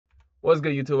What's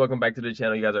good, YouTube? Welcome back to the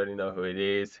channel. You guys already know who it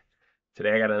is.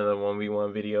 Today I got another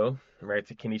 1v1 video. Right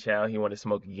to Kenny Chow. He wanted to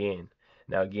smoke again.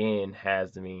 Now again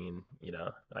has to mean,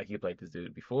 like he played this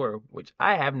dude before, which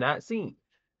I have not seen.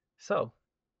 So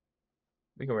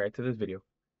we can react to this video.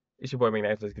 It's your boy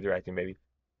McNass. Let's get reacting, baby.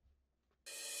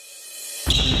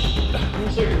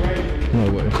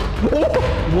 No way.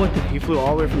 What? He flew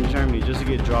all the way from Germany just to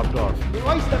get dropped off.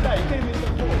 Why you step back? You can't even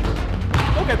step forward.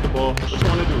 Don't get the ball. What you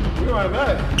want to do? We're right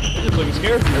back. You're just looking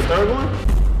scared for your third one?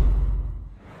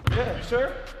 Yeah, you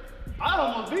sure? I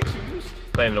almost beat you.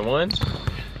 Playing the one.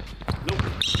 Nope.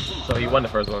 So he won the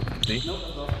first one. See?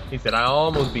 Nope. He said, I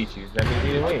almost beat you. That means he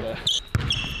didn't win.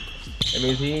 That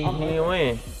means he didn't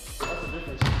win. That's the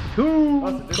difference. Two.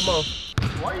 That's the difference. Come on.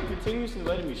 Why are you continuously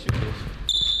letting me shoot this?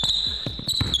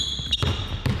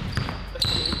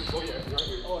 Oh, yeah. Right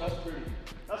here. Oh, that's pretty.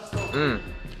 That's so pretty.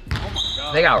 Oh, my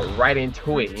God. They got right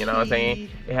into it, you know what I'm saying?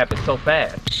 It happened so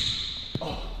fast.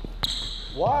 Oh.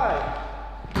 Why?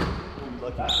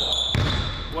 That's why.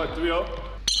 What, 3-0?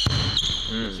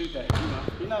 Shoot that.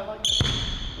 You're not like that.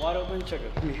 Wide open, check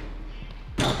it. Come here.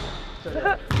 Check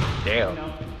it. Damn. You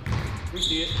know, we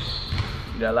see it.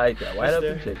 I like that. Wide That's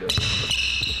open there. check up.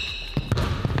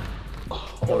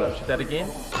 Hold up, shoot that again.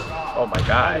 Oh my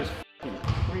God.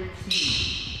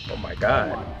 Oh my Oh God.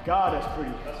 my God, that's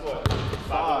pretty. That's what?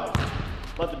 5.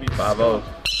 About to be 5-0.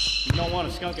 You don't want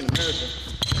a skunk in America.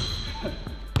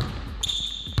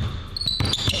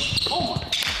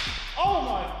 Oh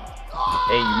my.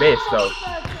 Hey, you missed though.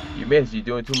 You missed. You're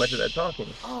doing too much of that talking.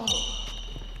 Oh.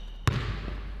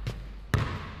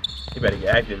 You better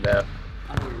get active now.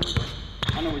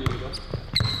 I know where you're gonna go.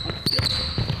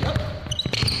 Yep.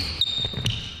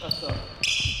 That's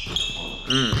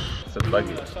It's a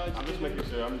bucket. I'm just making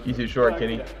sure. You too short,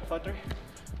 Kenny. Flat three?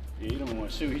 Yeah, you don't want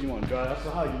to shoot. You want to drive. That's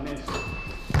how you miss.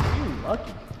 You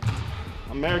lucky.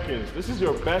 Americans, this is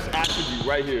your best attribute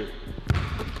right here.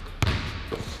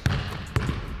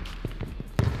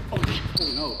 Oh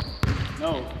no.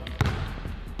 No.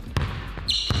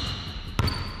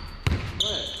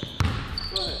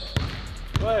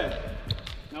 Go ahead.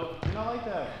 Nope, you're not like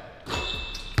that.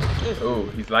 Oh,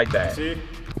 he's like that. See?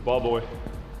 Ball boy.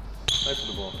 Thanks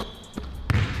for the ball.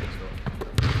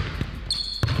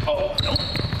 Oh, nope.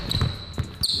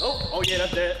 Nope. Oh yeah,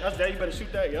 that's dead. That's dead. You better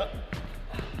shoot that. Yup.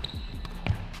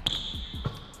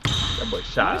 That boy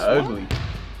shot ugly.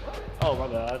 Oh my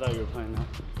bad. I thought you were playing now.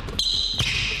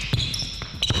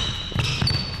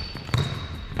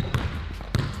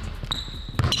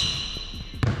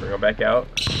 Bring him back out.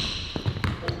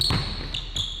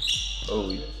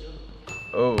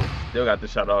 Oh, still got the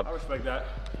shot I off. respect that.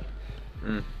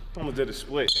 Almost did a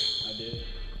split. I did.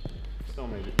 Still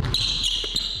made it.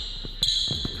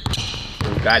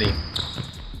 Oh, got him.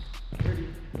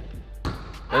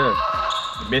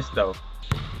 You missed though.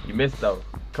 You missed though.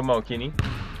 Come on, Kenny.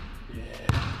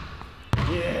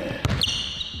 Yeah.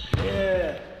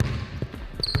 Yeah.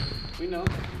 We know.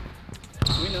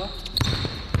 We know.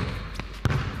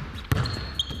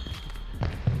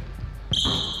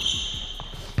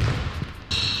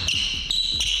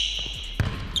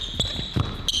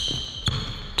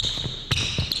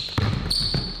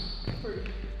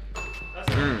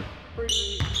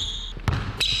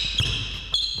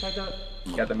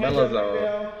 You got the mellows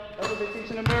on. That's what they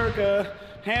teach in America.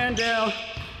 Hand down,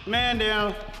 man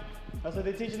down. That's what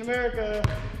they teach in America.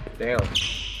 Damn.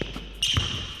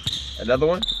 Another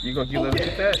one? You gonna keep letting him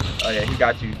get that? Oh yeah, he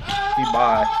got you. He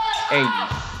by. And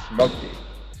you smoked it.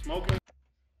 Smoking.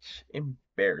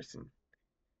 Embarrassing.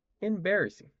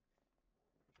 Embarrassing.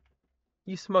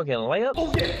 You smoking layups?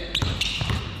 Oh yeah.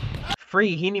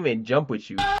 Free, he didn't even jump with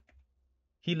you.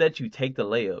 He let you take the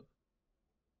layup.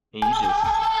 And you just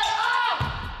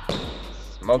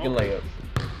smoking layups.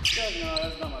 No,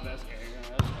 that's not my best game.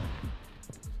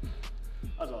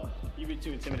 That's all. You get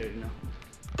too intimidated now.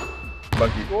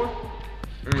 Bucket. Score?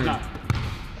 Nah.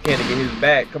 Can't get his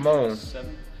back. Come on.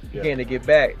 7. He can't get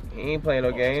back. He ain't playing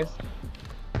no games.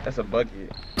 That's a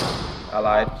bucket. I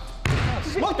lied.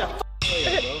 Smoke that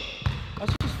layup, bro.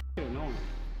 That's just annoying.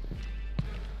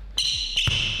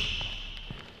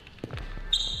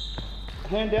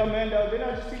 Hand down, man down. They're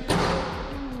not just teaching you.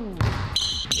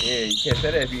 Yeah, you can't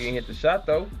say that if you ain't hit the shot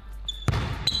though.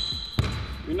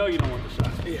 We know you don't want the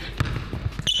shot. Yeah.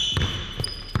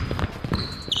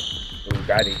 Ooh,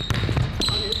 got him.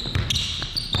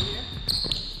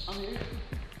 I'm here.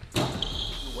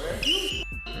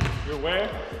 You're where?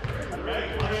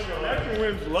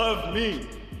 Americans love me.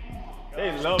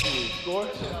 They love me. Score?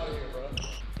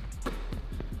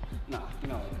 Nah,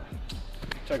 no.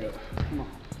 Check it. Come on.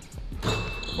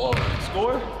 Ball.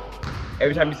 Score?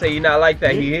 Every time you say you're not like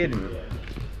that, he hitting.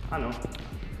 I know. I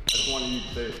just wanted you to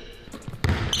say it.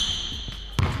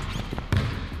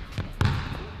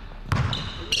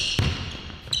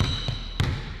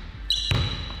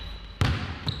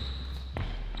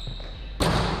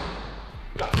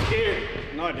 Got scared.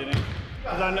 No, I didn't.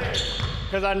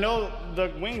 Because I know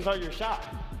the wings are your shot.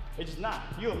 It's just not.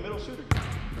 You're a middle shooter.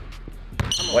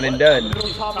 One and done.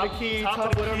 Middle, top of the key, top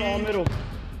of whatever, all middle.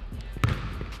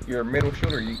 You're a middle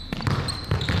shooter. You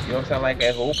don't sound like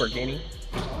a hooper, Kenny.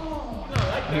 Oh,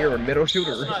 no, You're a middle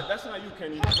shooter. That's not you,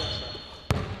 Kenny. Have that shot.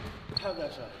 Have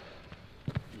that shot.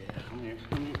 Yeah, I'm here.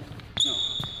 I'm here. No.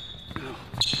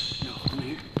 I'm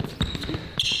here.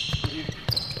 I'm here.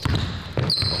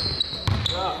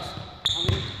 Gosh. I'm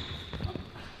here.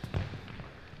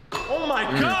 Oh my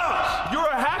gosh! You're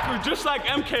a hacker just like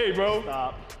MK, bro.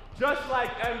 Stop. Just like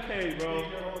MK, bro.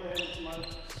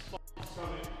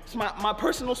 It's my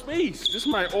personal space. This is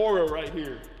my aura right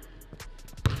here.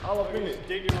 All over here.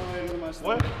 Digging all the way into my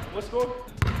stomach. What score?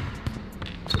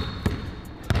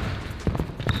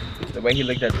 The way he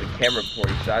looked at the camera before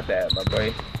he shot that, my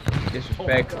boy.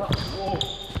 Disrespectful. Oh,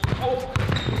 oh.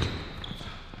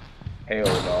 Hell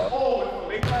no. Oh,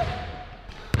 make that.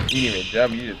 You didn't even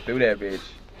jump, you just threw that bitch.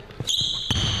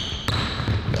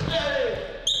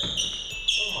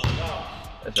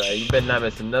 That's right, you better not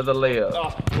miss another layup.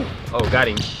 Oh, got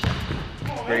him.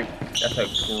 Great. That's a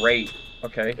great.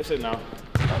 Okay. That's it now.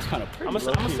 That was kind of pretty. I'm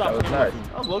gonna stop. That was nice.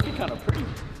 That was low-key kind of pretty.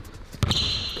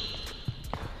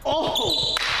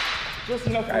 Oh! Just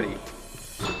enough. Got him.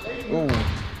 Ooh.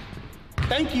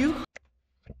 Thank you.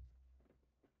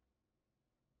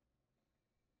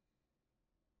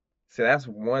 See, that's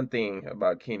one thing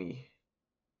about Kenny.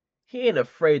 He ain't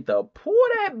afraid to pull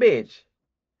that bitch.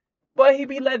 But he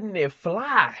be letting it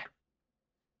fly.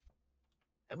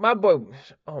 My boy,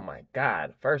 oh my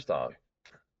God. First off,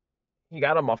 he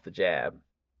got him off the jab.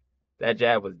 That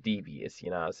jab was devious, you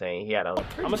know what I'm saying? He had him,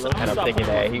 and I'm thinking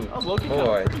that he,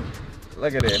 boy,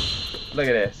 look at this. Look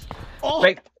at this. Oh.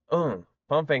 Fake,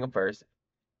 pump fake him first.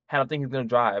 Had him think he's gonna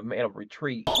drive, made him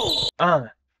retreat.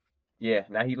 Yeah,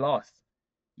 now he lost.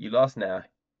 You lost now.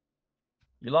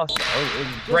 You lost now. It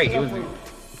was great. It was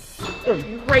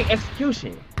great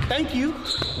execution. Thank you.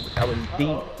 That was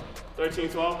deep.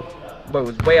 13-12. But it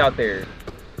was way out there.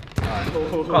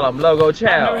 Call him Logo I've never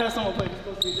Chow. had someone play this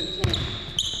close to me to 20.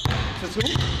 To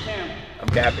 2? Damn. I'm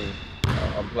gapping.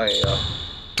 I'm playing, yo.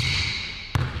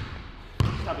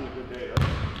 He's having a good day, right? I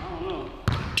don't know.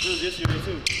 It was yesterday,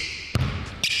 too.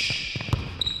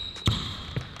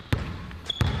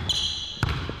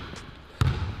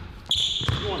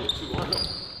 You wanted 2, huh?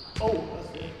 Oh, that's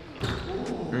good.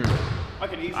 I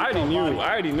could easily I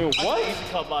already knew. What? Easy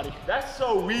cut body. That's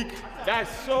so weak. That's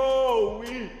so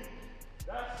weak.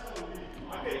 That's so weak.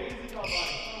 I could easy cut body.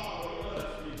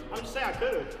 I'm just saying I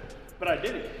could have, but I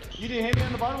didn't. You didn't hit me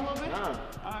on the bottom a little bit? Nah.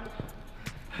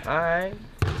 Alright.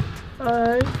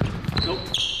 Alright. Nope.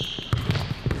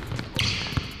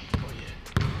 Oh yeah.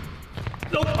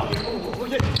 Nope. Oh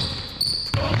yeah.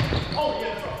 Oh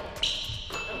yeah, bro.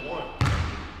 And 1.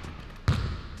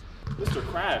 Mr.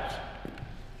 Krabs.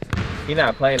 He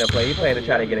not playing to play. He playing to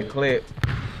try to get a clip.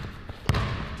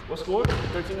 What score?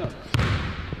 13-0.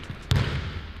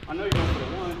 I know you're going for the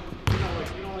 1. You don't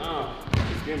like. Nah,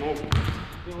 it's game over.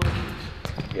 You don't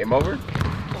like. Game over?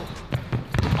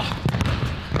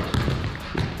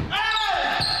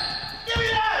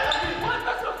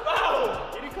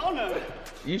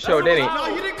 You sure didn't. No,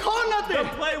 you didn't call nothing. The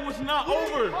play was not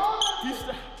over.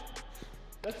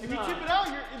 If you chip it out,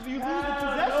 if you lose the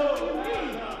possession, what do you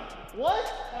mean? What?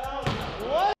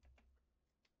 What?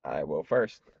 Alright, well,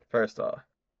 first off,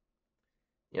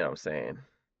 you know what I'm saying?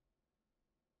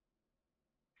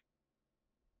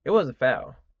 It was a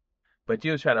foul, but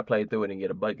you was trying to play through it and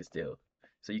get a bucket still.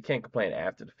 So you can't complain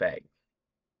after the fact.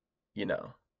 You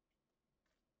know.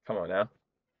 Come on now.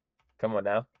 Come on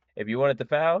now. If you wanted the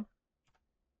foul,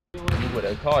 you would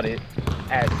have caught it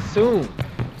as soon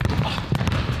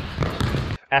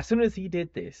as he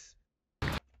did this.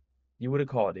 You would have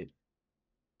called it.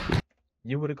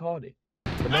 You would have called it.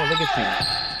 But no, look at you.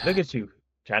 Look at you.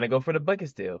 Trying to go for the bucket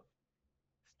still.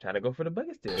 Trying to go for the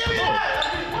bucket still. Come on. What?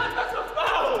 That's a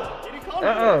foul. You didn't call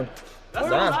nothing. That's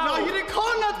not a foul. No, you didn't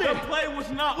call nothing. The play was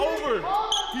not over.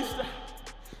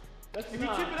 If you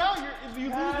chip it out, if you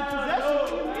lose the possession, what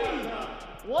do you mean?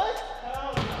 What?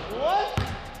 What?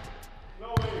 No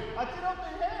way. I took up the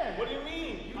hand. What do you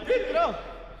mean? You picked it up.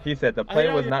 He said the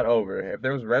play was not over. If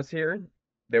there was refs here,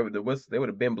 they would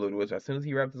have been blew the whistle as soon as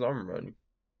he wrapped his arm around you.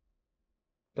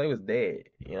 Play was dead.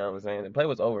 You know what I'm saying? The play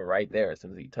was over right there as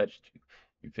soon as he touched you.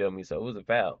 You feel me? So it was a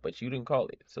foul, but you didn't call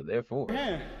it. So therefore,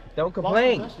 Man, don't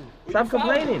complain. Stop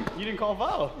complaining. You didn't call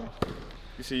foul.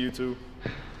 You see YouTube?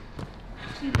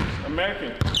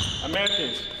 Americans.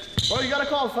 Bro, you gotta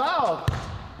call foul.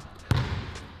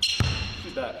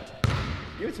 Shoot that.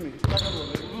 Give it to me.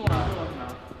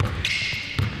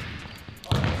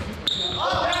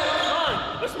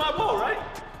 That's my ball, right?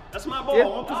 That's my ball. Yeah.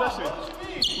 One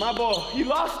possession. My ball. He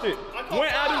lost it.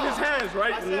 Went out of his hands,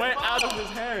 right? Went out of his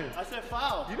hands. I said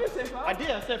foul. You didn't say foul? I did.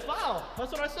 I said foul.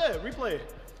 That's what I said. Replay.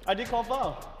 I did call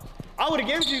foul. I would have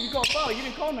given it to you if you called foul. You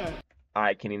didn't call that. All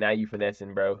right, Kenny, now you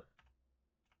finessing, bro.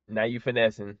 Now you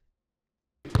finessing.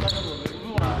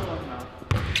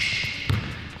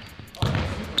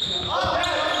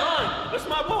 That's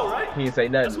my ball, right? He didn't say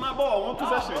nothing. That's my ball. One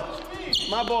possession.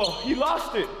 My ball. He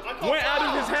lost it. Went out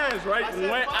of his hands, right?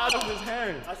 Went out of his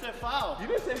hands. I said foul. You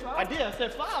didn't say foul? I did. I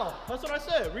said foul. That's what I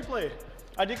said. Replay.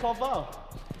 I did call foul.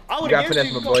 I would got have given it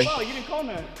to you finesse, if you my called boy. foul. You didn't call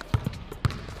that.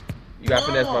 You got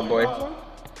finesse, my boy.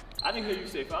 I didn't hear you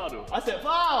say foul, though. I said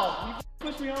foul. You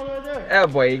pushed me all the way there.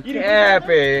 That boy didn't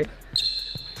happy.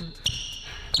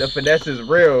 The finesse is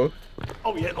real.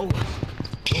 Oh, yeah. Oh.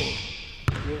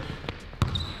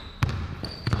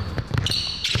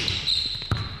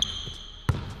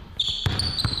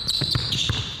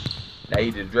 Now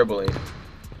you just dribbling.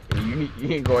 You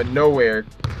ain't going nowhere.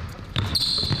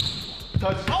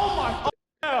 Touch. Oh, my.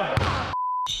 Yeah.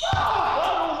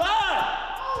 Oh,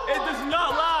 lie. It does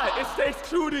not lie. It stays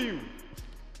true to you.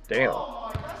 Damn.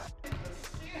 Oh, my. That's the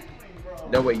ceiling, bro.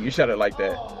 No way you shot it like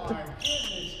that. Oh, my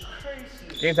goodness.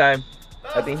 Crazy. Game time.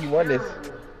 I think he won this.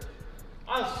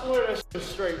 I swear that shit was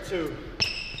straight, too.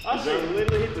 I shit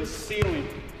literally hit the ceiling.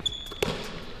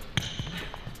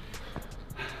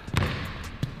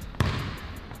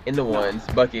 In the ones.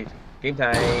 Bucket. Game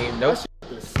time. Nope.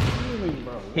 The ceiling,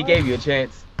 bro. He gave you a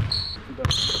chance.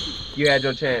 You had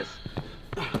your chance.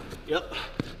 Yep.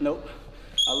 Nope.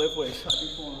 I lift weights. I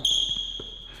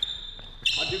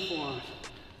do forearms.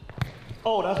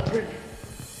 Oh, that's pretty.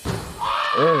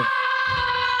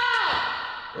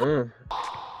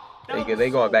 They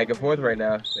going back and forth right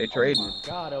now. They trading. Oh my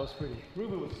God, that was pretty.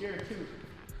 Ruben was scared too.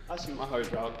 I see. My heart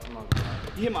dropped. I'm not gonna lie.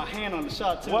 You hit my hand on the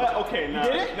shot too. What? Okay, nah.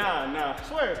 You did it? Nah. I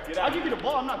swear. Get out. I'll give you the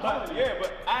ball. I'm not calling it. Yeah,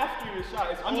 but after your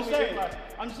shot, it's I'm just only saying. like,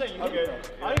 I'm just saying you hit Okay,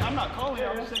 it. Though. yeah. I'm not calling it.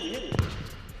 I'm just saying you hit it.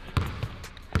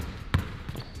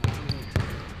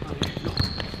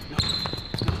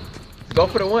 Go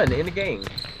for the one in the game.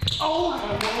 Oh!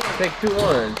 Take 2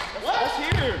 ones.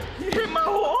 that's here. He hit my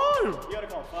whole arm. You gotta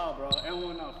call foul, bro.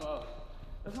 N1 not foul.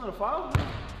 That's not a foul?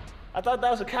 I thought that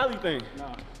was a Cali thing.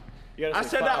 No. You gotta I say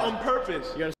said that foul. on purpose.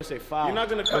 You gotta say foul. You're not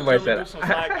gonna cut Somebody Jimmy said- some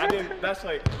slack. I didn't. That's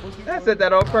like. I said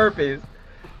that on purpose.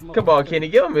 Come on, Kenny.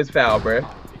 Give him his foul, bruh.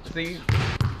 See?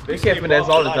 You can't finesse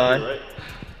all the time. Right?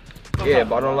 Yeah,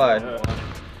 ball don't lie.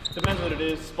 Depends what it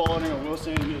is. Spalding or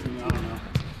Wilson. I don't know.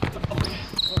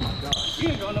 Oh my God. You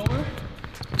ain't going nowhere.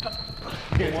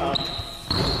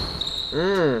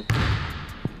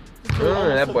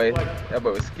 That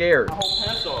boy was scared. My whole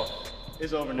pants off.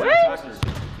 It's over now. What?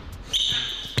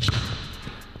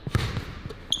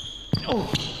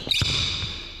 Oh.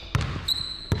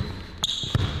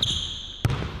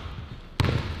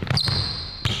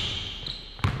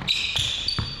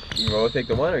 You roll, take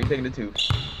the 1 or you taking the 2?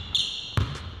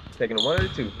 Taking the 1 or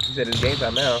the 2? He said it's game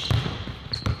time now.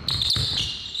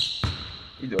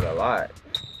 You doing a lot.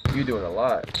 You doing a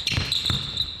lot.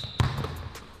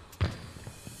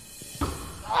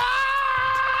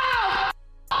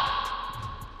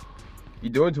 You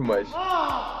doing too much.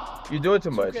 You doing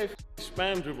too much. Okay,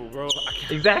 spam dribble, bro.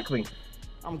 Exactly.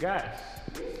 I'm gassed.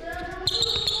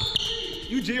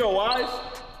 You GOIs?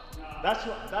 That's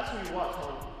what you watch,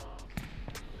 huh?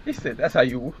 He said that's how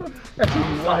you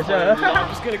watch. I'm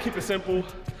just gonna keep it simple.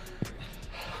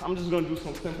 I'm just gonna do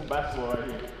some simple basketball right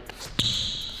here.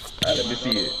 Alright, let me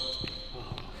see it.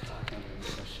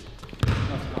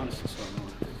 That's honestly so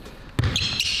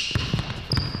annoying.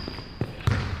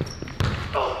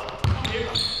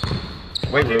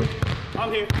 Wait, room.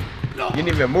 I'm here. No. You didn't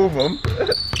even move him.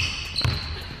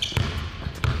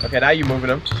 Okay, now you moving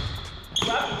him.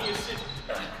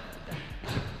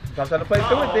 Stop trying to play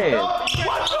through it then. You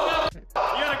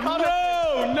gotta call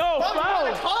it. No, You foul.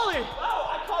 gotta call it.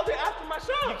 I called it after my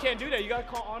shot. You can't do that. You gotta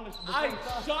call on this. I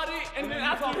shot it and then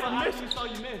after I missed. you saw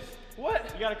you missed.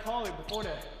 What? You gotta call it before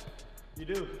that. You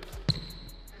do.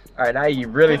 Alright, now you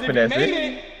really Because if you finesse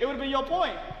made it. it would have been your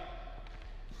point.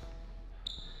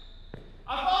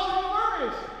 I followed you on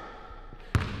purpose.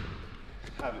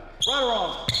 Right or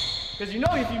wrong? Because you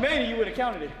know if you made it, you would have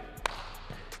counted it.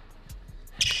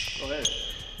 Go ahead.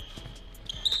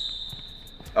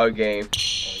 Oh, game. Oh,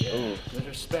 yeah. Ooh. There's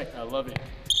respect. I love it.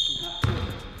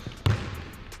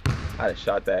 I'd have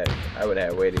shot that. I would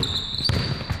have waited.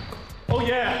 Oh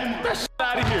yeah, get that shit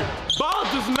out of here. Ball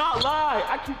does not lie.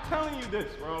 I keep telling you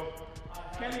this, bro.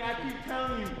 Kenny, I keep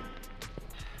telling you.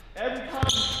 Every time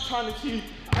you're trying to cheat,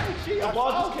 I didn't cheat. The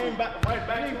ball just came back right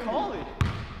back. I didn't call it.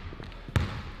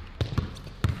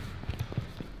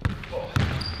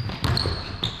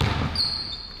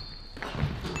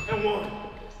 And one.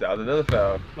 That was another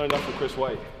foul. Not enough for Chris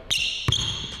White.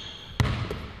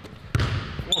 You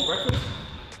want breakfast?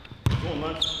 You want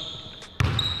lunch?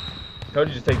 Told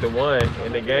you to take the one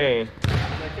in the game.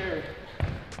 Watch that carry.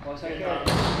 Watch that carry.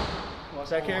 Watch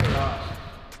that carry.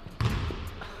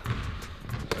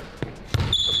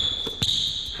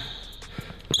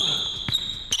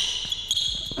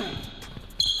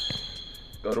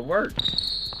 Go to work.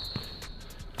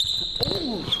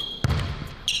 Ooh.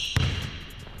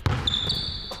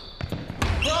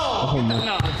 Bro!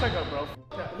 No, check up, bro.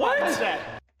 What is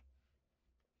that?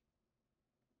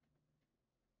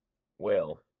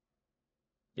 Well.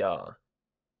 Yeah.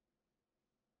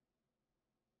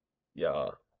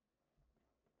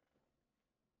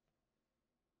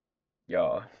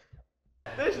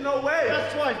 There's no way.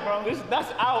 That's twice, bro.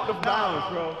 That's out of bounds,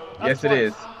 bro. Yes, it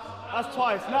is. That's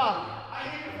twice. Nah.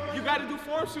 You got to do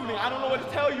form shooting. I don't know what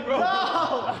to tell you, bro. No.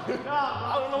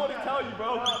 I don't know what to tell you,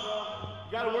 bro. You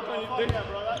got to work on your dick,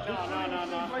 bro.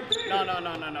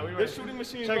 No. This shooting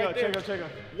machine right there. Check out.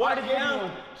 Why the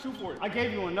down? Shoot for it. I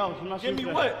gave you one. No, I'm not shooting. Give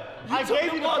me what? I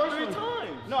gave you the first 3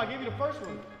 times. No, I gave you the first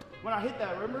one. When I hit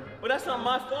that, remember? But that's not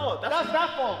my fault. That's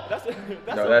that fault. That's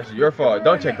your fault.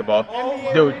 Don't check the ball.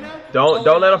 Dude, don't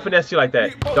let him finesse you like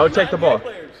that. Don't check the ball.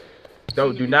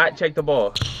 Do not check the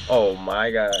ball. Oh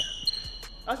my god.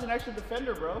 That's an extra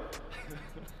defender, bro.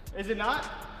 Is it not?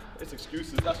 It's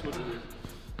excuses. That's what it is.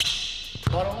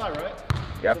 Bottom line, right?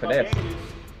 You got finesse.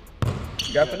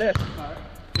 You got finesse. Alright.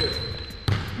 Good.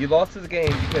 You lost this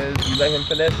game because you let him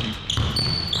finesse you.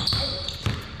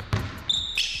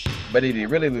 But he didn't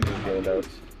really lose this game though.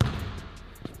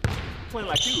 Playing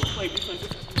like you. Play defense.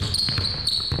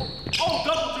 Oh,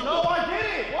 double dribble. No, I did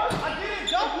it. What? I did it.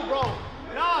 Double, bro.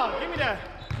 Nah, give me that.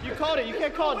 You called it. You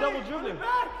can't call it double dribbling. You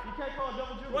can't call it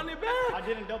double dribbling. Run it back. I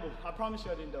didn't double. I promise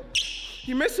you I didn't double.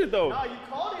 He missed it though. Nah, you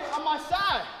called it on my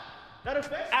side. That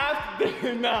affects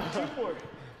after. Nah. Shoot for it.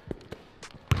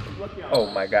 Oh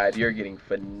my god, you're getting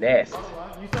finessed.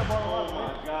 You said ball line. Oh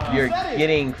my god. You're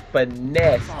getting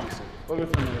finessed. You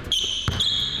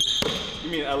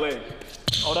mean LA?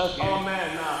 Oh, that's game. Oh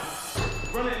man, nah.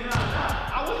 Run it, nah.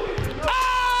 I wasn't even know.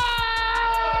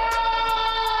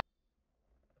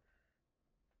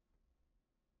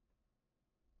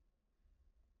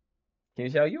 Can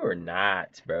you tell you were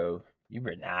not, bro? You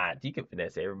were not. You can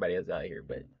finesse everybody else out here,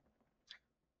 but if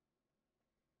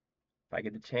I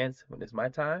get the chance when it's my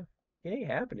time, it ain't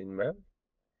happening, bro.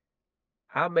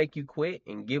 I'll make you quit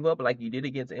and give up like you did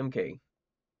against MK.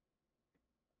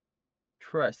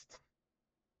 Trust.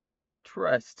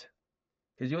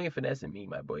 Because you ain't finessing me,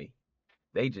 my boy.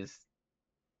 They just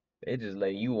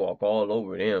let you walk all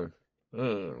over them.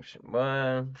 And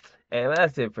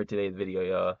that's it for today's video,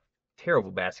 y'all.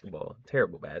 Terrible basketball. But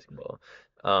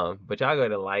y'all go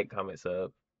ahead and like, comment,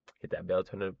 sub, hit that bell,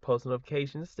 turn on post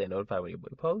notifications, stay notified when your boy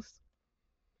posts.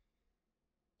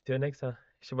 Till next time,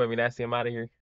 it's your boy McNasty. I'm out of here.